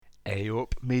A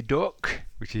up me duck,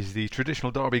 which is the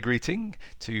traditional Derby greeting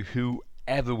to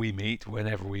whoever we meet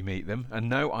whenever we meet them. And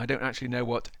no, I don't actually know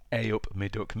what A up me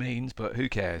duck means, but who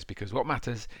cares? Because what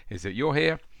matters is that you're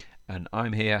here and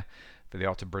I'm here for the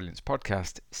Art of Brilliance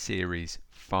podcast series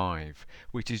 5,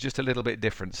 which is just a little bit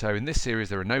different. So in this series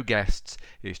there are no guests,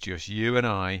 it's just you and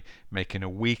I making a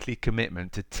weekly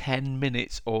commitment to 10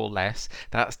 minutes or less.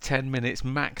 That's 10 minutes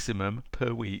maximum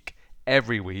per week,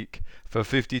 every week for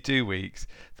 52 weeks,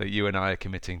 that you and I are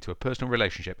committing to a personal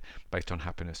relationship based on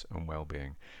happiness and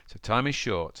well-being. So time is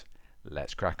short,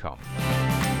 let's crack on.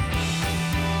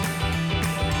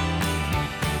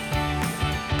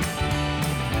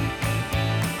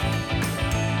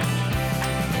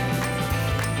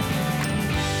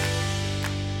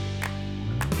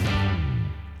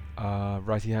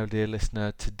 Righty-ho, dear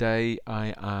listener. Today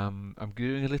I'm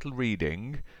doing a little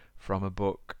reading from a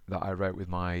book that I wrote with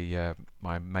my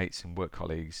mates and work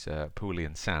colleagues, Pooley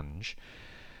and Sanj,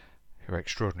 who are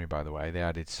extraordinary, by the way. They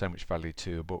added so much value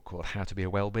to a book called How to Be a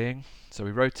Wellbeing. So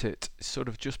we wrote it sort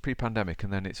of just pre-pandemic,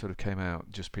 and then it sort of came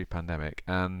out just pre-pandemic.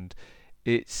 And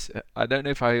it's I don't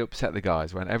know if I upset the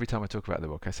guys when every time I talk about the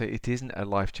book I say it isn't a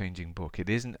life-changing book, it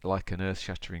isn't like an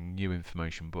earth-shattering new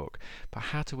information book, but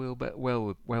How to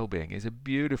Wellbeing is a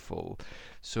beautiful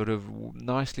sort of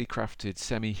nicely crafted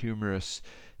semi-humorous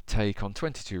take on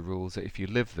 22 rules that if you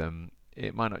live them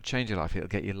it might not change your life, it'll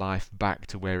get your life back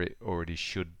to where it already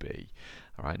should be.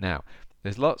 Alright, now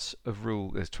there's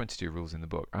 22 rules in the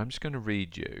book. I'm just going to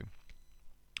read you,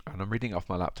 and I'm reading off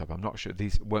my laptop. I'm not sure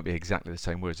these won't be exactly the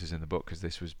same words as in the book because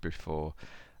this was before.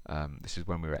 This is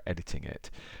when we were editing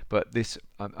it. But this,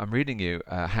 I'm reading you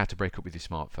how to break up with your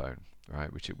smartphone,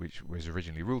 right? Which was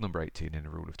originally rule number 18 in a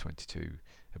rule of 22,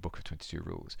 a book of 22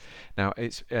 rules. Now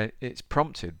it's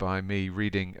prompted by me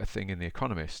reading a thing in The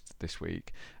Economist this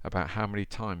week about how many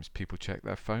times people check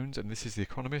their phones, and this is The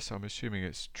Economist, so I'm assuming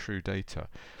it's true data.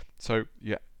 So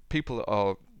yeah, people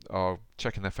are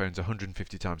checking their phones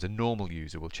 150 times. A normal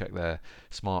user will check their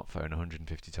smartphone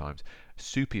 150 times.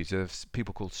 Super users,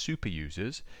 people called super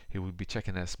users, who will be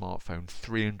checking their smartphone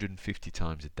 350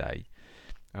 times a day.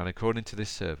 And according to this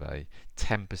survey,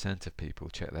 10% of people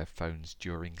check their phones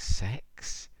during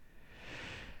sex.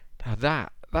 Now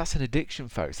that's an addiction,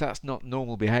 folks. That's not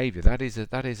normal behaviour. That is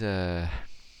a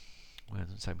well, it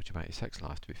doesn't say much about your sex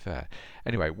life, to be fair.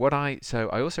 Anyway, I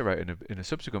also wrote in a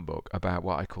subsequent book about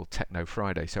what I call Techno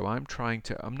Friday. So I'm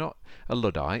not a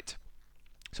Luddite,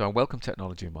 so I welcome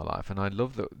technology in my life, and I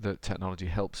love that technology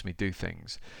helps me do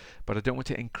things, but I don't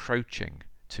want it encroaching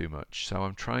too much. So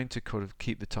I'm trying to kind of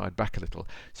keep the tide back a little.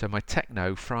 So my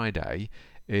Techno Friday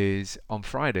is on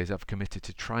Fridays. I've committed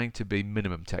to trying to be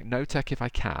minimum tech, no tech if I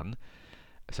can.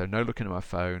 So no looking at my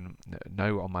phone,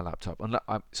 no on my laptop.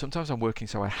 Sometimes I'm working,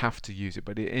 so I have to use it.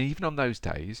 But even on those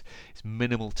days, it's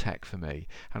minimal tech for me.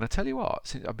 And I tell you what,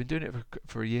 since I've been doing it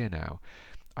for a year now,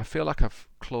 I feel like I've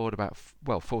clawed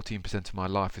 14% of my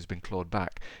life has been clawed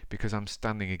back because I'm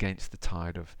standing against the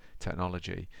tide of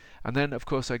technology. And then, of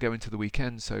course, I go into the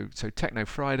weekend. So Techno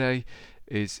Friday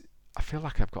is, I feel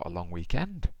like I've got a long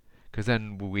weekend. Because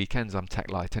then weekends I'm tech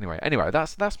light anyway. Anyway,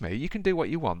 that's me. You can do what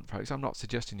you want, folks. I'm not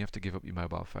suggesting you have to give up your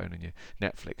mobile phone and your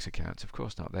Netflix accounts. Of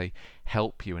course not. They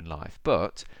help you in life.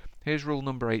 But here's rule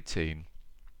number 18.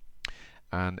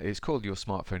 And it's called Your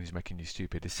Smartphone is Making You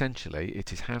Stupid. Essentially,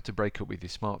 it is how to break up with your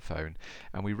smartphone.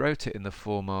 And we wrote it in the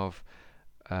form of,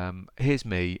 here's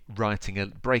me writing a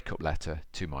breakup letter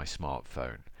to my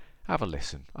smartphone. Have a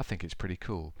listen. I think it's pretty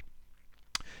cool.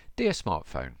 Dear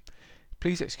smartphone,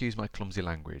 please excuse my clumsy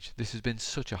language. This has been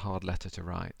such a hard letter to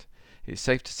write. It's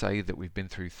safe to say that we've been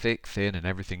through thick, thin and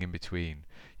everything in between.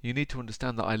 You need to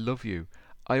understand that I love you.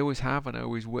 I always have and I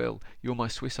always will. You're my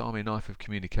Swiss Army knife of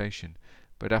communication.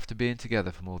 But after being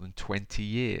together for more than 20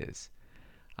 years,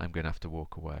 I'm going to have to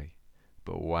walk away.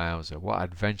 But wowzer, what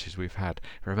adventures we've had.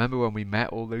 Remember when we met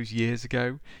all those years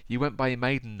ago? You went by your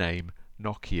maiden name,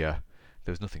 Nokia.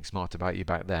 There was nothing smart about you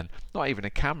back then. Not even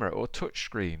a camera or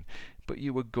touchscreen. But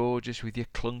you were gorgeous with your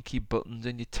clunky buttons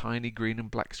and your tiny green and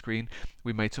black screen.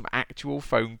 We made some actual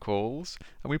phone calls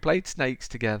and we played snakes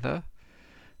together.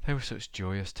 They were such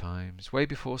joyous times. Way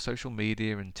before social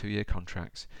media and 2-year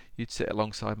contracts. You'd sit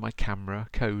alongside my camera,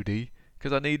 Cody,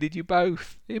 because I needed you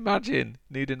both. Imagine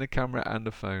needing a camera and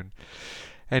a phone.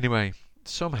 Anyway,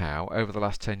 somehow over the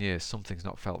last 10 years something's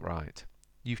not felt right.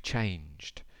 You've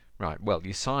changed. Right, well,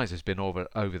 your size has been over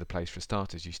the place for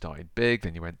starters. You started big,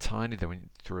 then you went tiny, then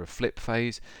went through a flip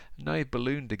phase, and now you've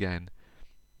ballooned again.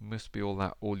 Must be all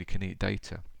that all-you-can-eat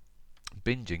data.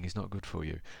 Binging is not good for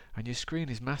you. And your screen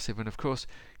is massive, and of course,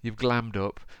 you've glammed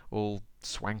up, all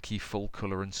swanky, full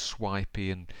colour and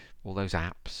swipey and all those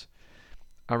apps.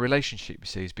 Our relationship, you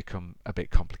see, has become a bit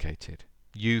complicated.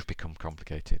 You've become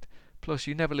complicated. Plus,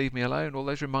 you never leave me alone. All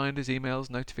those reminders, emails,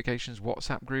 notifications,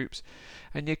 WhatsApp groups,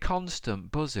 and your constant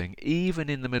buzzing, even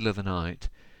in the middle of the night.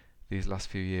 These last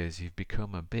few years, you've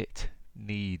become a bit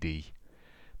needy.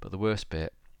 But the worst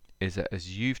bit is that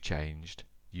as you've changed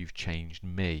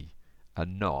me.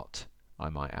 And not, I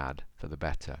might add, for the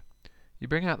better. You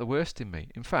bring out the worst in me.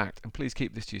 In fact, and please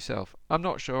keep this to yourself, I'm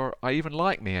not sure I even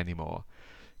like me anymore.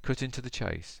 Cutting to the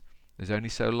chase, there's only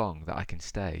so long that I can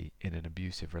stay in an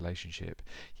abusive relationship.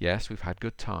 Yes, we've had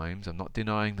good times. I'm not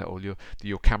denying that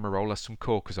your camera roll has some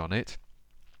corkers on it,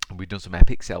 and we've done some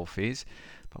epic selfies.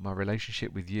 But my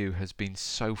relationship with you has been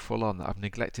so full on that I've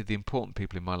neglected the important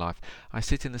people in my life. I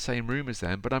sit in the same room as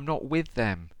them, but I'm not with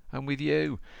them. I'm with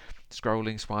you.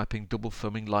 Scrolling, swiping, double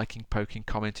thumbing, liking, poking,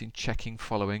 commenting, checking,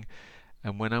 following.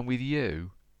 And when I'm with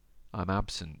you, I'm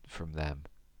absent from them.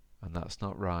 And that's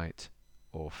not right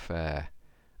or fair.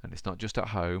 And it's not just at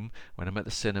home. When I'm at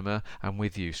the cinema, I'm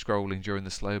with you, scrolling during the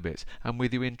slow bits. I'm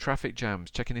with you in traffic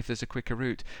jams, checking if there's a quicker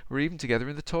route. We're even together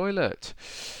in the toilet.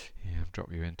 Yeah, I've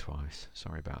dropped you in twice.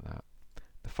 Sorry about that.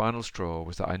 The final straw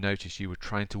was that I noticed you were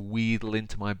trying to wheedle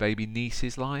into my baby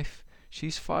niece's life.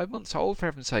 She's 5 months old, for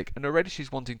heaven's sake, and already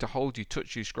she's wanting to hold you,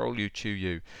 touch you, scroll you, chew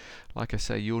you. Like I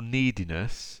say, your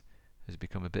neediness has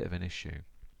become a bit of an issue.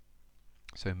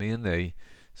 So me and thee,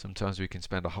 sometimes we can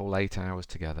spend a whole 8 hours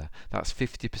together. That's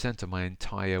 50% of my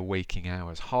entire waking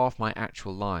hours, half my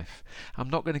actual life. I'm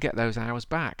not going to get those hours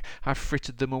back. I've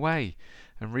frittered them away.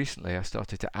 And recently I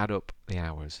started to add up the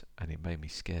hours, and it made me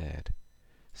scared.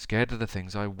 Scared of the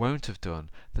things I won't have done,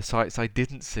 the sights I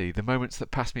didn't see, the moments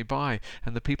that passed me by,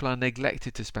 and the people I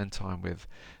neglected to spend time with.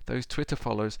 Those Twitter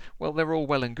followers, well, they're all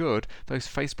well and good. Those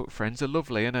Facebook friends are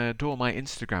lovely, and I adore my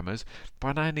Instagrammers,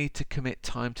 but I need to commit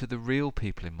time to the real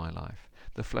people in my life,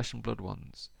 the flesh and blood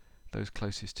ones, those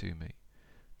closest to me,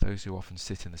 those who often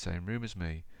sit in the same room as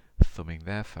me, thumbing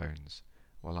their phones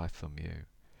while I thumb you.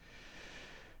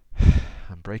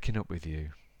 I'm breaking up with you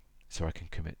so I can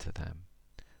commit to them.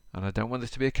 And I don't want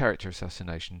this to be a character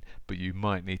assassination, but you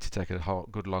might need to take a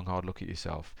good long hard look at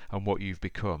yourself and what you've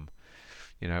become.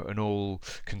 You know, an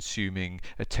all-consuming,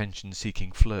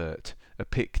 attention-seeking flirt, a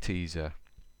pic teaser.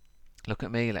 Look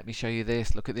at me, let me show you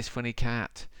this, look at this funny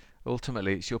cat.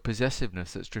 Ultimately, it's your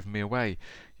possessiveness that's driven me away.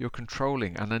 You're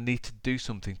controlling, and I need to do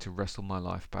something to wrestle my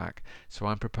life back, so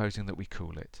I'm proposing that we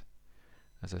cool it.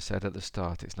 As I said at the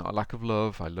start, it's not a lack of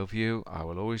love. I love you, I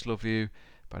will always love you,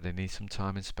 but I need some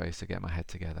time and space to get my head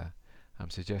together. I'm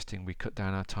suggesting we cut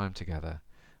down our time together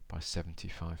by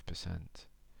 75%.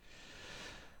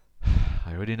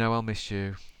 I already know I'll miss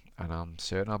you, and I'm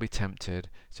certain I'll be tempted,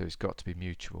 so it's got to be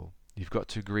mutual. You've got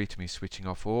to agree to me switching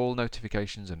off all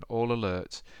notifications and all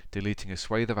alerts, deleting a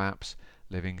swathe of apps,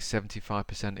 living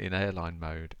 75% in airline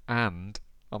mode, and,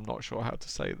 I'm not sure how to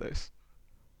say this,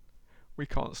 we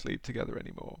can't sleep together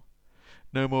anymore.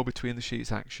 No more between the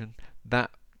sheets action.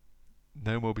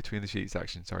 No more between the sheets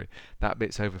action, sorry. That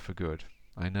bit's over for good.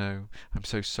 I know. I'm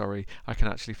so sorry. I can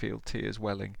actually feel tears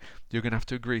welling. You're going to have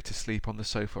to agree to sleep on the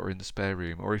sofa or in the spare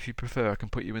room, or if you prefer, I can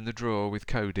put you in the drawer with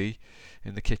Cody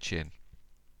in the kitchen.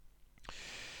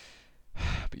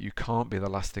 But you can't be the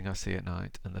last thing I see at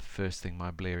night and the first thing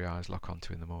my bleary eyes lock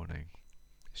onto in the morning.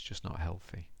 It's just not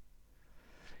healthy.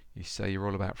 You say you're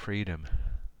all about freedom,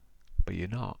 but you're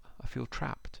not. I feel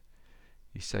trapped.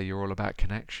 You say you're all about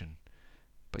connection,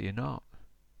 but you're not.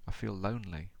 I feel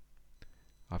lonely.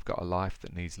 I've got a life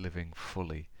that needs living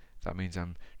fully. That means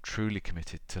I'm truly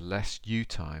committed to less you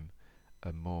time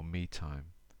and more me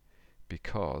time.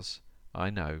 Because I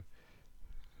know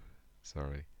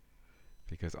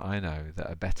that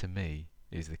a better me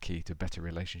is the key to better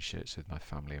relationships with my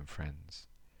family and friends.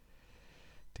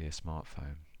 Dear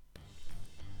smartphone,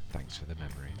 thanks for the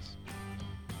memories.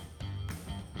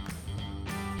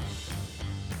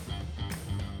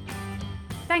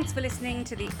 Thanks for listening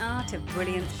to the Art of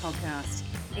Brilliance podcast.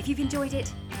 If you've enjoyed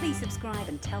it, please subscribe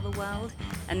and tell the world.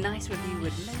 A nice review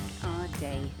would make our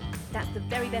day. That's the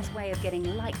very best way of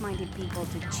getting like-minded people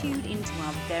to tune into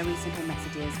our very simple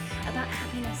messages about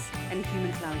happiness and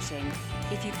human flourishing.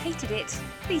 If you've hated it,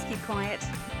 please keep quiet.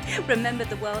 Remember,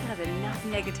 the world has enough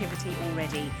negativity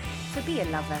already, so be a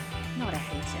lover, not a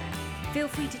hater. Feel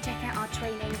free to check out our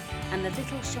training and the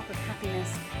little shop of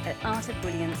happiness at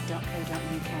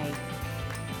artofbrilliance.co.uk.